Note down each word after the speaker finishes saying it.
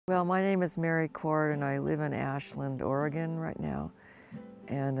Well, my name is Mary Kwart and I live in Ashland, Oregon right now.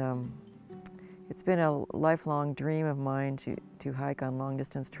 And it's been a lifelong dream of mine to hike on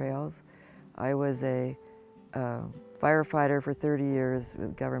long-distance trails. I was a firefighter for 30 years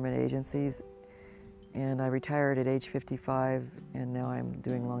with government agencies, and I retired at age 55, and now I'm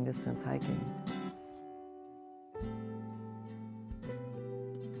doing long-distance hiking.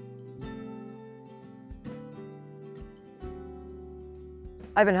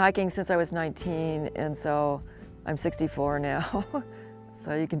 I've been hiking since I was 19, and so I'm 64 now.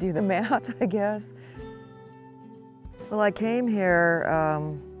 So you can do the math, I guess. Well, I came here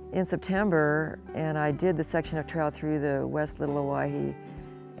in September, and I did the section of trail through the West Little Owyhee,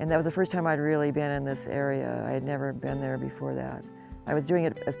 and that was the first time I'd really been in this area. I had never been there before that. I was doing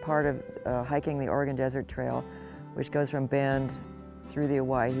it as part of hiking the Oregon Desert Trail, which goes from Bend through the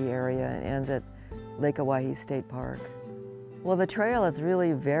Owyhee area and ends at Lake Owyhee State Park. Well, the trail is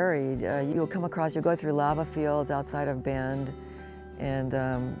really varied. You'll go through lava fields outside of Bend, and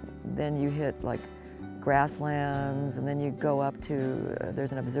then you hit like grasslands, and then you go up to,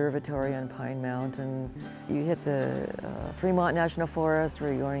 there's an observatory on Pine Mountain. You hit the Fremont National Forest,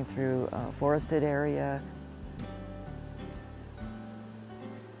 where you're going through a forested area.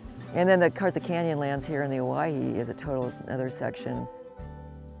 And then, of course, the Canyonlands here in the Owyhee is a total other section.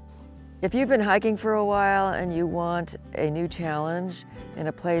 If you've been hiking for a while and you want a new challenge in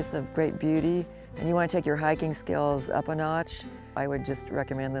a place of great beauty, and you want to take your hiking skills up a notch, I would just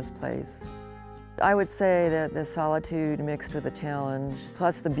recommend this place. I would say that the solitude mixed with the challenge,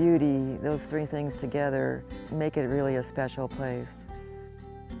 plus the beauty, those three things together, make it really a special place.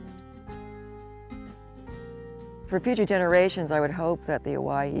 For future generations, I would hope that the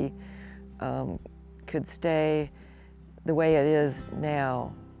Owyhee could stay the way it is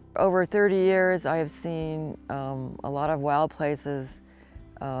now. Over 30 years, I have seen a lot of wild places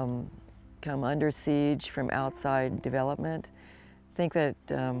come under siege from outside development. I think that,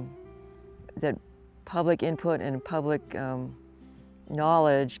 that public input and public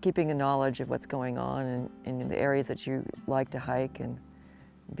knowledge, keeping the knowledge of what's going on in the areas that you like to hike and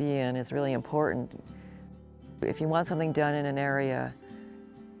be in is really important. If you want something done in an area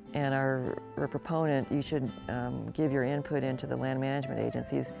and are a proponent, you should give your input into the land management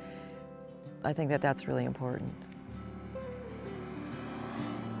agencies. I think that that's really important.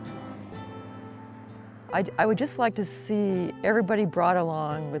 I would just like to see everybody brought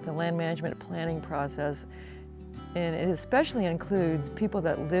along with the land management planning process, and it especially includes people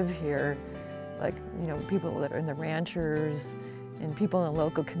that live here, like people that are in the ranchers and people in the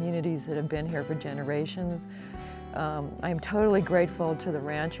local communities that have been here for generations. I'm totally grateful to the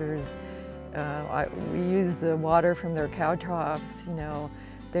ranchers. We use the water from their cow troughs,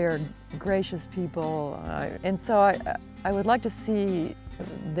 they're gracious people. And so I would like to see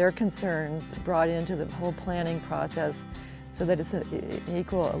their concerns brought into the whole planning process so that it's an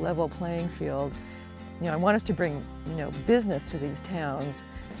equal, level playing field. I want us to bring, business to these towns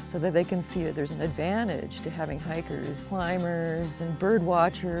so that they can see that there's an advantage to having hikers, climbers, and bird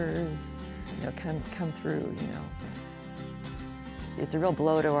watchers, come through, It's a real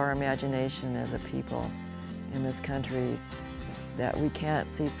blow to our imagination as a people in this country that we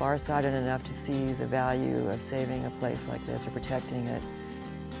can't see far-sighted enough to see the value of saving a place like this or protecting it.